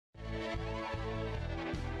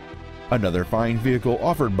Another fine vehicle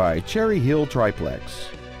offered by CherryHillTriplex.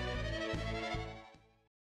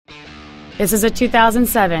 This is a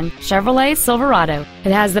 2007 Chevrolet Silverado.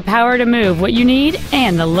 It has the power to move what you need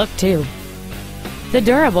and the look too. The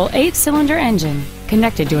durable 8-cylinder engine,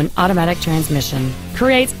 connected to an automatic transmission,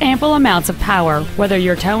 creates ample amounts of power whether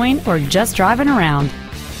you're towing or just driving around.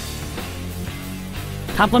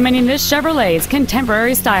 Complementing this Chevrolet's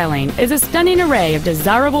contemporary styling is a stunning array of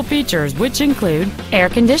desirable features which include air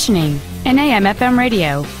conditioning, an AM/FM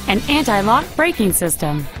radio, an anti-lock braking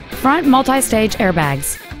system, front multi-stage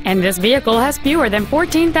airbags, and this vehicle has fewer than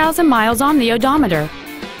 14,000 miles on the odometer.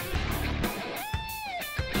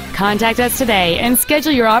 Contact us today and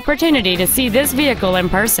schedule your opportunity to see this vehicle in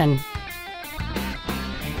person.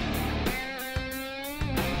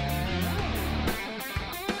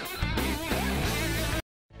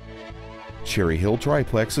 Cherry Hill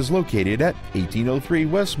Triplex is located at 1803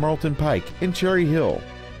 West Marlton Pike in Cherry Hill.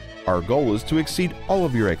 Our goal is to exceed all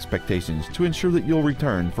of your expectations to ensure that you'll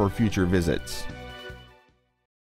return for future visits.